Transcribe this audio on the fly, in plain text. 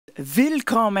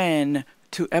Willkommen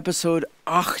to episode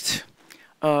 8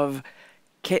 of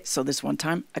so this one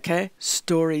time,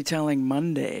 Storytelling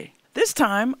Monday. This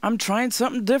time, I'm trying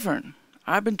something different.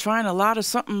 I've been trying a lot of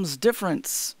something's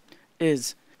difference.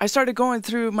 I started going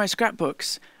through my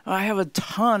scrapbooks. I have a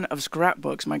ton of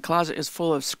scrapbooks. My closet is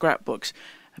full of scrapbooks.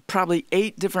 Probably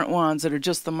 8 different ones that are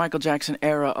just the Michael Jackson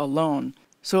era alone.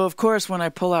 So, of course, when I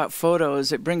pull out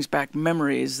photos, it brings back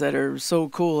memories that are so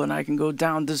cool, and I can go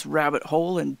down this rabbit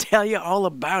hole and tell you all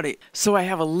about it. So I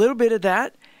have a little bit of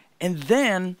that, and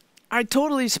then I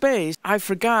totally spaced. I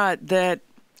forgot that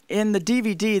in the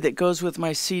DVD that goes with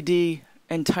my CD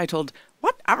entitled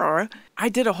Whatever, I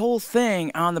did a whole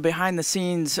thing on the behind the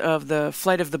scenes of the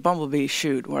Flight of the Bumblebee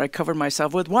shoot where I covered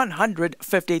myself with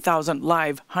 150,000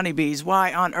 live honeybees.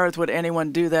 Why on earth would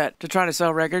anyone do that? To try to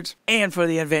sell records? And for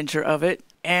the adventure of it.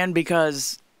 And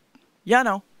because, you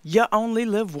know, you only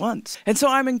live once. And so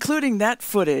I'm including that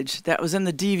footage that was in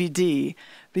the DVD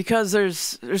because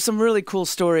there's some really cool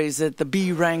stories that the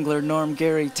bee wrangler Norm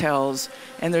Gary tells,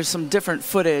 and there's some different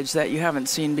footage that you haven't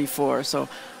seen before, so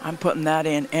I'm putting that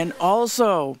in. And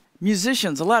also,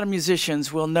 musicians, a lot of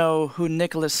musicians will know who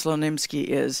Nicolas Slonimsky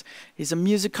is. He's a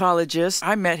musicologist.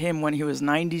 I met him when he was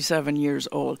 97 years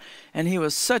old, and he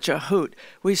was such a hoot.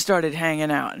 We started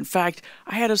hanging out. In fact,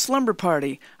 I had a slumber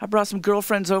party. I brought some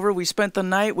girlfriends over. We spent the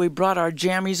night. We brought our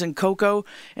jammies and cocoa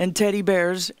and teddy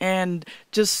bears and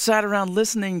just sat around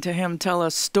listening to him tell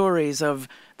us stories of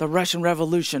the Russian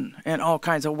Revolution and all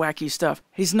kinds of wacky stuff.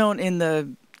 He's known in the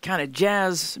kind of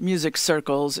jazz music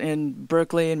circles in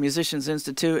Berkeley and Musicians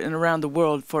Institute and around the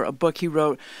world for a book he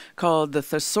wrote called The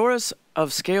Thesaurus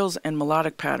of Scales and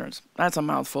Melodic Patterns. That's a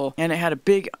mouthful. And it had a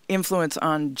big influence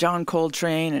on John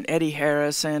Coltrane and Eddie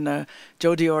Harris and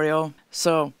Joe DiOrio.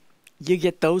 So you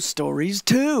get those stories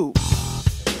too.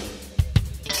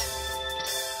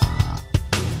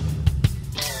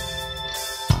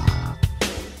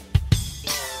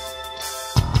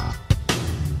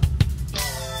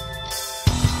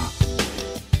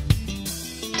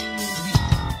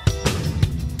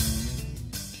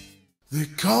 They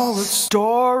call it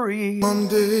Story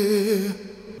Monday.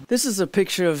 This is a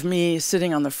picture of me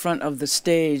sitting on the front of the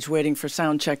stage waiting for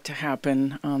sound check to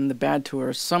happen on the Bad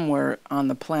Tour somewhere on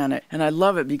the planet. And I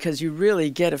love it because you really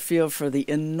get a feel for the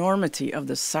enormity of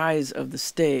the size of the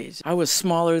stage. I was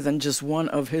smaller than just one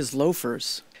of his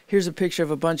loafers. Here's a picture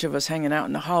of a bunch of us hanging out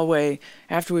in the hallway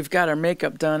after we've got our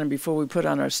makeup done and before we put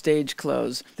on our stage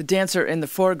clothes. The dancer in the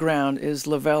foreground is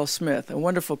Lavelle Smith, a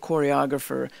wonderful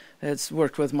choreographer that's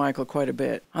worked with Michael quite a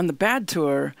bit. On the Bad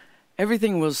Tour,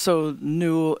 everything was so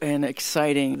new and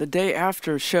exciting. The day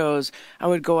after shows, I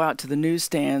would go out to the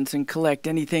newsstands and collect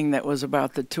anything that was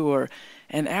about the tour.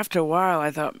 And after a while, I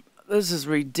thought, this is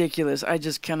ridiculous. I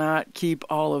just cannot keep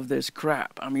all of this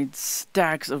crap. I mean,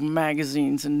 stacks of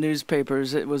magazines and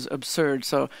newspapers. It was absurd.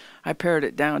 So I pared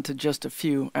it down to just a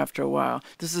few after a while.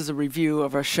 This is a review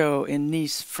of our show in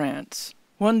Nice, France.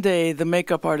 One day, the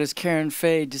makeup artist Karen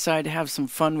Fay decided to have some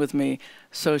fun with me,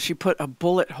 so she put a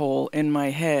bullet hole in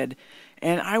my head.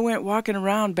 And I went walking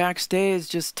around backstage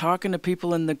just talking to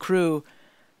people in the crew.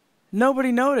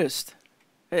 Nobody noticed.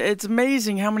 It's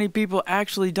amazing how many people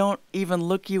actually don't even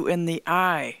look you in the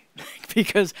eye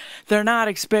because they're not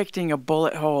expecting a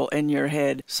bullet hole in your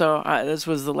head. So this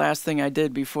was the last thing I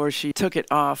did before she took it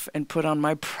off and put on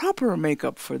my proper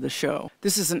makeup for the show.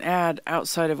 This is an ad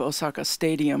outside of Osaka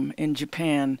Stadium in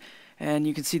Japan. And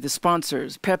you can see the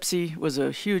sponsors. Pepsi was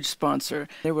a huge sponsor.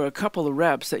 There were a couple of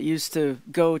reps that used to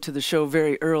go to the show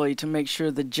very early to make sure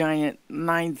the giant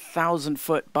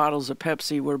 9,000-foot bottles of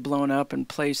Pepsi were blown up and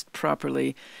placed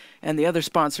properly. And the other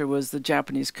sponsor was the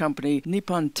Japanese company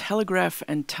Nippon Telegraph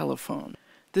and Telephone.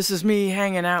 This is me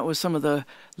hanging out with some of the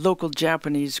local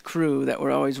Japanese crew that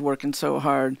were always working so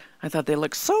hard. I thought they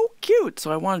looked so cute,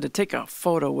 so I wanted to take a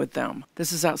photo with them.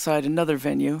 This is outside another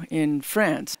venue in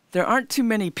France. There aren't too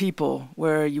many people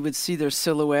where you would see their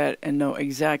silhouette and know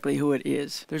exactly who it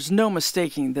is. There's no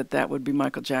mistaking that that would be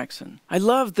Michael Jackson. I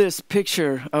love this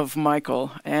picture of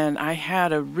Michael, and I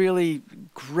had a really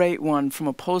great one from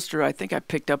a poster I think I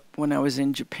picked up when I was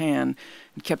in Japan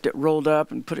and kept it rolled up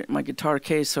and put it in my guitar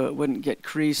case so it wouldn't get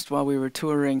creased while we were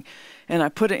touring. And I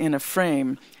put it in a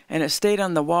frame, and it stayed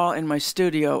on the wall in my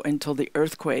studio until the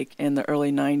earthquake in the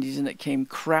early 90s, and it came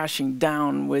crashing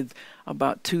down with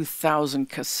about 2,000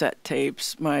 cassette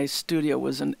tapes. My studio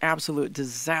was an absolute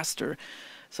disaster.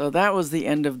 So that was the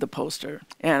end of the poster.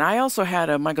 And I also had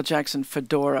a Michael Jackson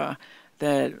fedora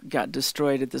that got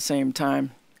destroyed at the same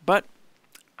time. But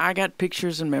I got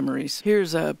pictures and memories.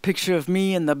 Here's a picture of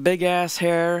me in the big-ass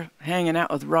hair hanging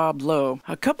out with Rob Lowe.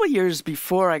 A couple years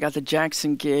before I got the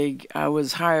Jackson gig, I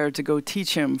was hired to go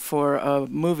teach him for a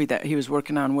movie that he was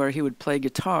working on where he would play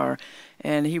guitar,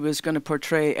 and he was going to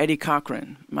portray Eddie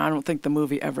Cochran. I don't think the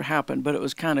movie ever happened, but it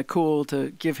was kind of cool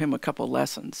to give him a couple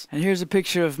lessons. And here's a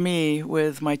picture of me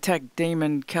with my tech,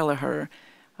 Damon Kelleher,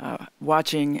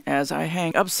 watching as I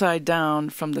hang upside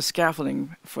down from the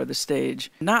scaffolding for the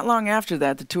stage. Not long after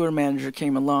that, the tour manager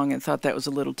came along and thought that was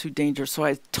a little too dangerous, so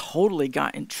I totally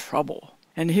got in trouble.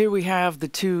 And here we have the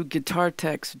two guitar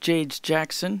techs, Jage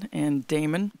Jackson and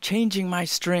Damon, changing my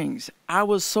strings. I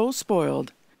was so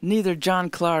spoiled, neither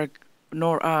John Clark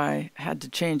nor I had to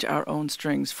change our own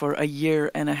strings for a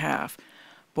year and a half.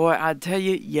 Boy, I tell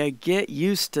you, you get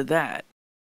used to that.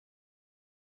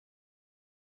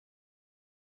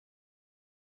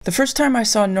 The first time I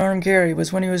saw Norm Gary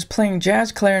was when he was playing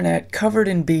jazz clarinet covered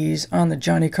in bees on the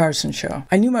Johnny Carson show.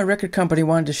 I knew my record company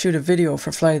wanted to shoot a video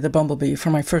for Flight of the Bumblebee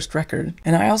for my first record,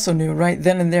 and I also knew right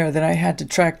then and there that I had to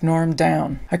track Norm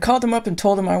down. I called him up and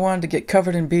told him I wanted to get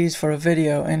covered in bees for a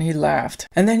video, and he laughed.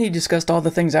 And then he discussed all the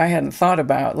things I hadn't thought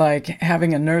about, like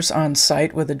having a nurse on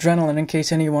site with adrenaline in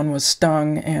case anyone was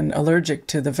stung and allergic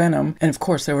to the venom, and of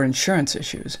course there were insurance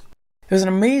issues. It was an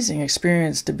amazing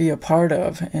experience to be a part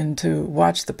of and to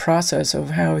watch the process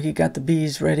of how he got the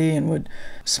bees ready and would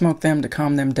smoke them to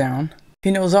calm them down. He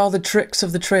knows all the tricks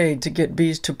of the trade to get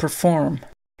bees to perform.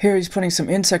 Here he's putting some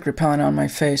insect repellent on my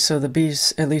face so the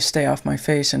bees at least stay off my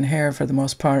face and hair for the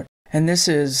most part. And this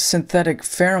is synthetic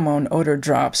pheromone odor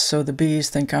drops so the bees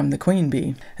think I'm the queen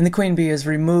bee. And the queen bee is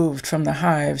removed from the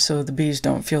hive so the bees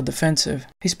don't feel defensive.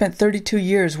 He spent 32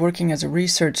 years working as a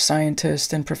research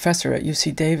scientist and professor at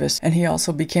UC Davis, and he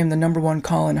also became the #1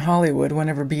 call in Hollywood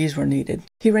whenever bees were needed.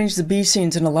 He arranged the bee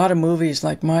scenes in a lot of movies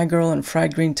like My Girl and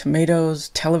Fried Green Tomatoes,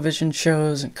 television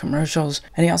shows, and commercials,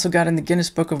 and he also got in the Guinness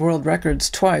Book of World Records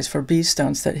twice for bee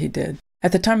stunts that he did.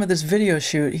 At the time of this video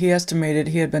shoot, he estimated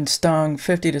he had been stung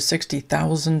 50 to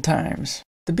 60,000 times.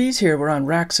 The bees here were on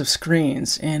racks of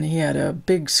screens, and he had a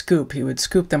big scoop. He would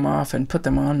scoop them off and put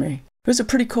them on me. It was a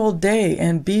pretty cold day,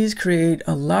 and bees create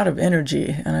a lot of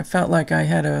energy, and I felt like I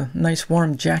had a nice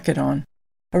warm jacket on.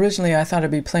 Originally, I thought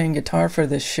I'd be playing guitar for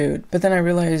this shoot, but then I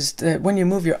realized that when you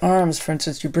move your arms, for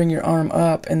instance, you bring your arm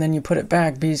up and then you put it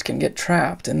back, bees can get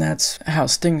trapped, and that's how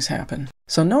stings happen.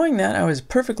 So knowing that, I was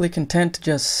perfectly content to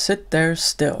just sit there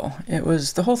still.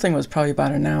 The whole thing was probably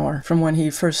about an hour, from when he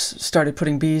first started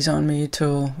putting bees on me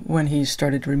till when he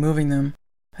started removing them.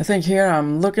 I think here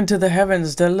I'm looking to the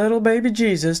heavens to little baby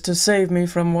Jesus to save me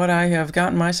from what I have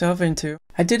gotten myself into.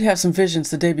 I did have some visions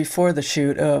the day before the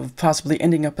shoot of possibly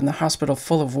ending up in the hospital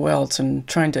full of welts and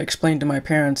trying to explain to my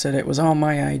parents that it was all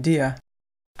my idea.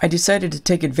 I decided to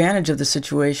take advantage of the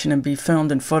situation and be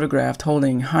filmed and photographed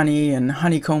holding honey and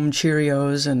honeycomb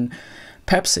Cheerios and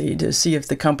Pepsi to see if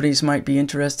the companies might be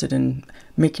interested in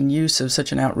making use of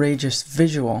such an outrageous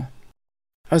visual.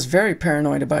 I was very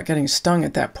paranoid about getting stung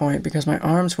at that point because my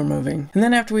arms were moving. And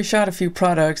then after we shot a few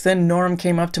products, then Norm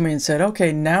came up to me and said,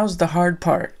 "Okay, now's the hard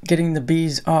part, getting the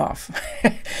bees off."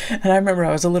 And I remember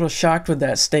I was a little shocked with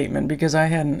that statement because I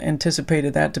hadn't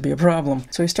anticipated that to be a problem.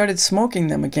 So he started smoking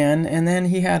them again, and then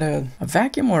he had a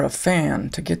vacuum or a fan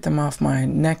to get them off my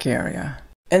neck area.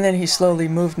 And then he slowly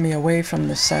moved me away from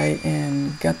the site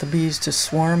and got the bees to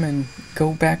swarm and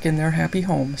go back in their happy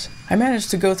homes. I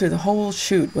managed to go through the whole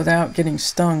shoot without getting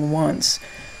stung once.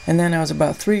 And then I was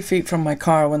about 3 feet from my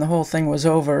car when the whole thing was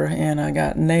over and I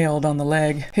got nailed on the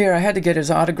leg. Here, I had to get his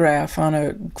autograph on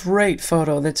a great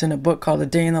photo that's in a book called A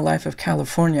Day in the Life of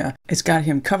California. It's got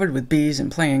him covered with bees and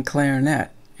playing clarinet.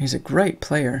 He's a great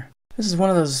player. This is one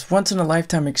of those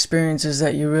once-in-a-lifetime experiences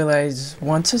that you realize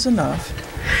once is enough.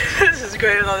 This is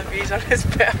great with all the bees on his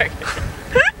back.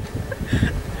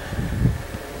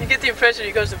 You get the impression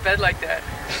he goes to bed like that.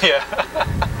 Yeah.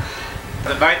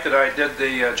 The night that I did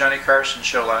the Johnny Carson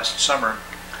show last summer,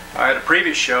 I had a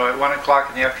previous show at 1 o'clock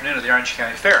in the afternoon at the Orange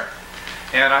County Fair.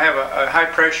 And I have a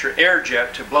high-pressure air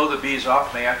jet to blow the bees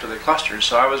off me after the clusters,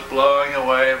 so I was blowing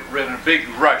away in a big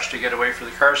rush to get away for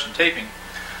the Carson taping.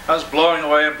 I was blowing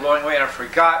away, and I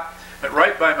forgot that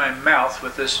right by my mouth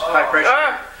with this high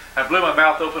pressure, I blew my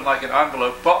mouth open like an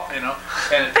envelope, and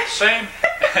at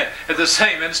the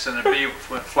same instant a bee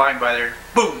went flying by there,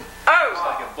 boom! It was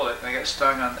like a bullet, and I got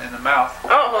stung in the mouth.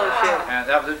 Holy shit. And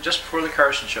that was just before the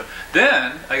Carson show.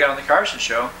 Then I got on the Carson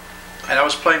show, and I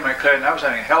was playing my clarinet, and I was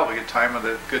having a hell of a good time with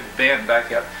a good band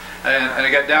back up. And I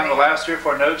got down to the last 3 or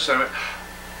 4 notes, and I went,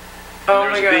 and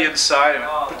there was a bee inside, and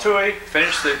I went, patooey,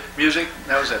 finished the music,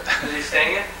 and that was it. Did he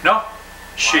sing it? No,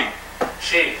 she.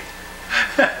 She.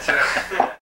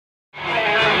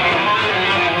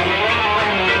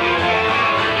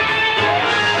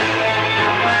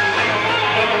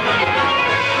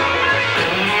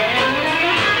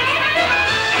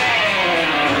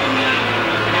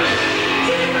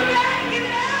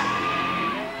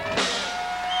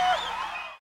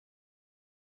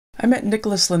 I met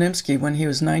Nicolas Slonimsky when he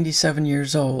was 97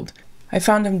 years old. I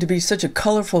found him to be such a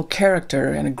colorful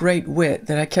character and a great wit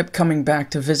that I kept coming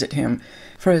back to visit him.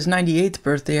 For his 98th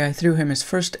birthday, I threw him his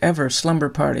first ever slumber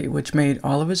party, which made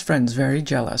all of his friends very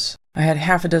jealous. I had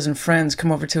half a dozen friends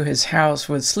come over to his house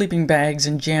with sleeping bags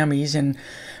and jammies, and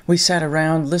we sat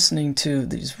around listening to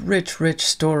these rich, rich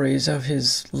stories of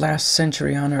his last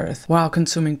century on Earth, while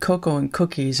consuming cocoa and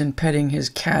cookies and petting his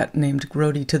cat named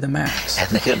Grody to the max.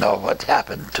 And you know what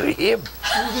happened to him?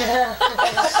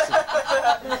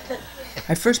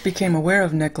 I first became aware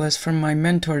of Nicolas from my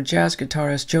mentor, jazz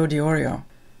guitarist Joe DiOrio.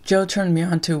 Joe turned me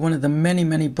on to one of the many,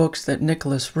 many books that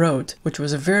Nicolas wrote, which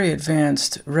was a very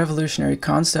advanced, revolutionary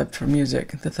concept for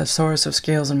music, the Thesaurus of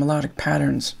Scales and Melodic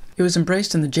Patterns. It was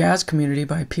embraced in the jazz community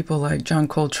by people like John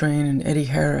Coltrane and Eddie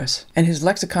Harris. And his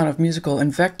Lexicon of Musical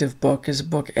Invective book is a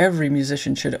book every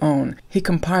musician should own. He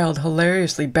compiled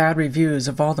hilariously bad reviews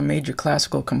of all the major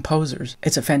classical composers.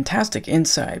 It's a fantastic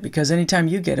insight, because anytime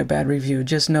you get a bad review,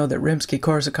 just know that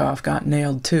Rimsky-Korsakov got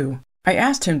nailed too. I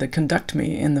asked him to conduct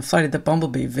me in the Flight of the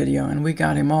Bumblebee video, and we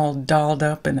got him all dolled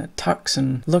up in a tux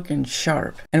and looking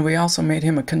sharp. And we also made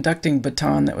him a conducting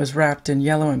baton that was wrapped in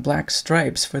yellow and black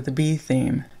stripes for the bee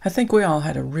theme. I think we all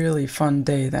had a really fun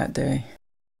day that day.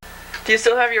 Do you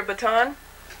still have your baton?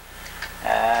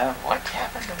 What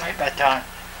happened to my baton?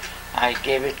 I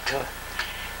gave it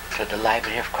to the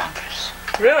Library of Congress.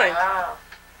 Really? Wow.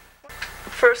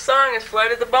 First song is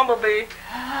Flight of the Bumblebee.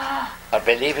 Or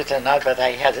believe it or not, but I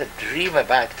had a dream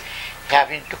about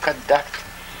having to conduct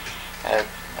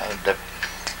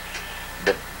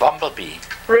the Bumblebee.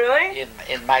 Really?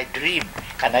 In my dream.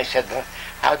 And I said, well,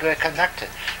 how do I conduct it?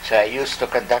 So I used to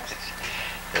conduct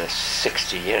it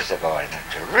 60 years ago. And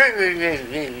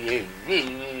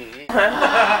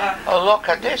oh, look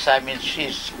at this. I mean,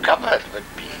 she's covered with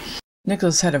bees.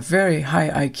 Nicolas had a very high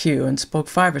IQ and spoke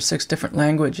 5 or 6 different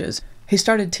languages. He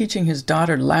started teaching his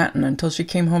daughter Latin until she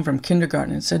came home from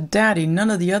kindergarten and said, "Daddy, none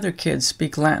of the other kids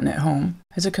speak Latin at home."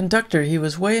 As a conductor, he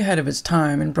was way ahead of his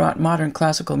time and brought modern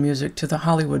classical music to the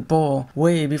Hollywood Bowl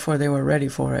way before they were ready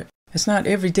for it. It's not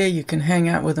every day you can hang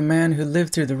out with a man who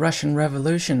lived through the Russian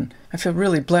Revolution. I feel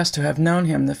really blessed to have known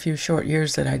him the few short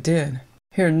years that I did.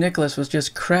 Here, Nicolas was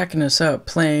just cracking us up,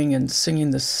 playing and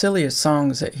singing the silliest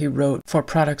songs that he wrote for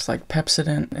products like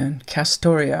Pepsodent and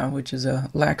Castoria, which is a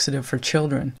laxative for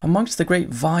children. Amongst the great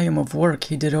volume of work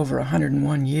he did over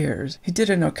 101 years, he did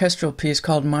an orchestral piece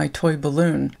called My Toy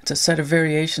Balloon. It's a set of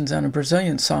variations on a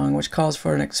Brazilian song which calls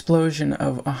for an explosion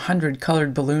of 100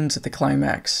 colored balloons at the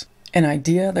climax. An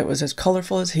idea that was as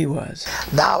colorful as he was.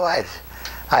 Now I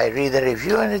read a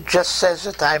review and it just says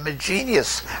that I'm a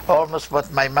genius, almost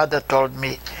what my mother told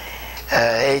me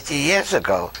 80 years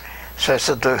ago. So I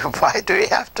said, why do you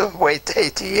have to wait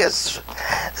 80 years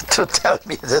to tell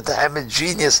me that I'm a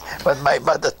genius when my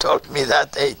mother told me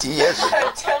that 80 years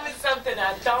ago? Tell me something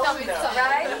I don't know.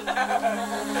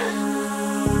 Right?